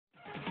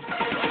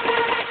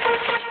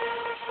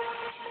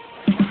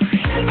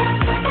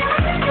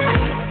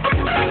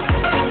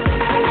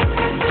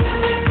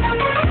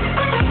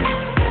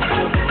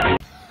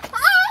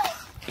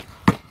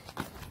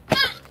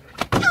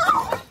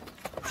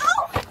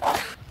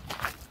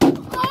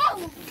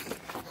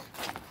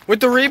With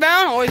the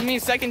rebound, always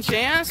means second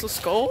chance. Let's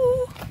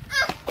go.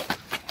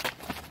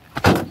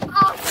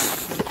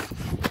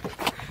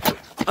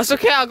 That's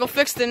okay, I'll go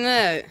fix the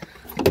net.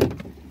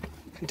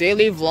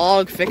 Daily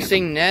vlog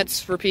fixing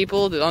nets for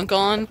people to dunk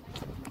on.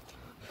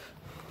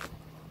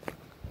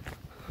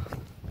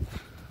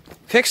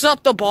 Picks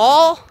up the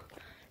ball.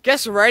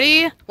 Gets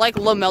ready like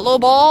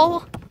LaMelo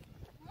Ball.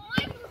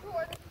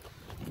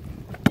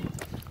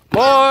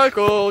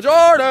 Michael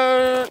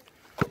Jordan.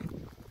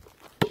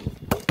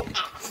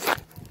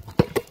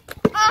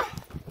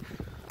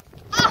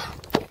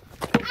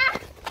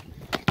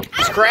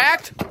 It's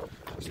cracked.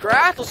 It's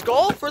cracked. Let's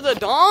go for the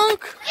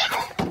dunk.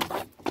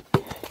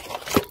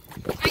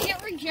 I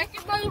get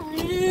rejected by the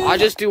rule. I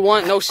just do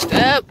one no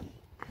step.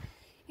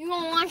 You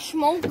don't want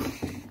smoke?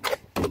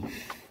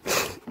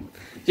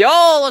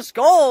 Yo, let's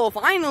go.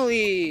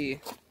 Finally.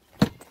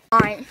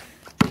 Alright.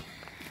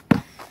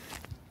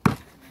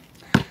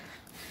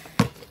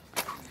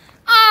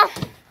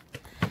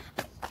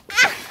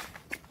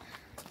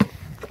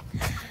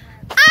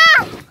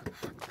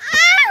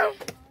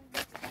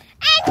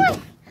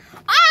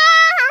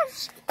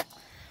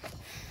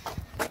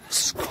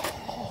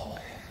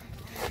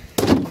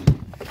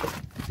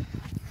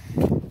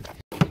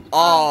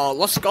 Oh,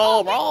 let's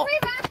go, bro.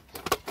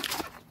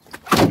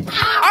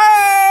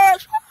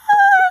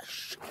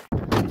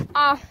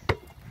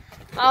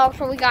 Oh,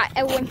 so we got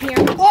Edwin here.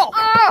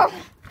 Oh!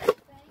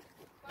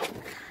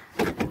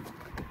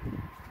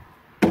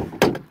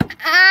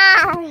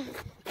 Ow!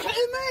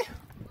 Kidding me?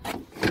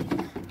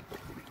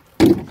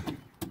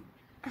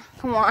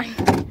 Come on.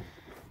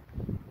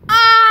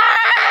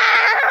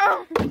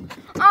 Ow!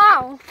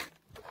 Oh!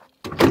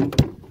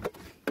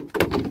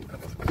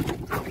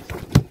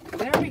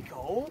 There we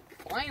go.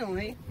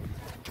 Finally.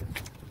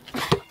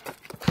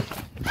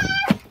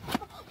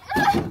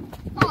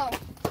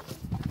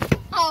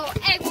 Oh,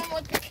 Edwin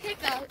with the kick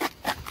out.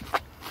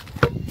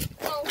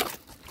 Oh.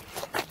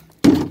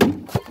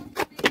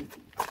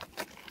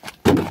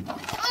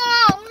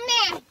 Oh,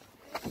 man.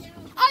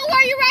 Oh,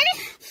 are you ready?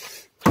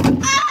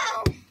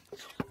 Oh!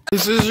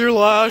 This is your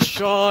last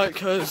shot,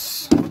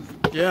 cause,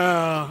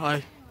 yeah,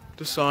 I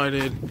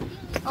decided.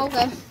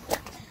 Okay.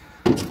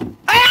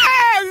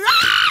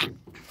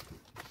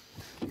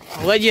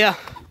 I'll let you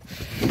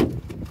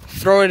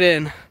throw it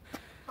in.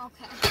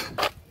 Okay.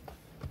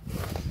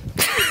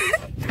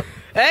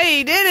 Hey,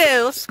 you did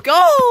it! Let's go!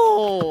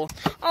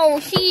 Oh,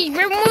 she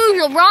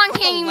removed LeBron The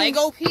came.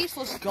 Lego piece,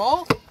 let's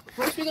go.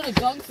 First we're gonna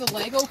dunk the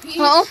Lego piece.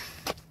 Oh.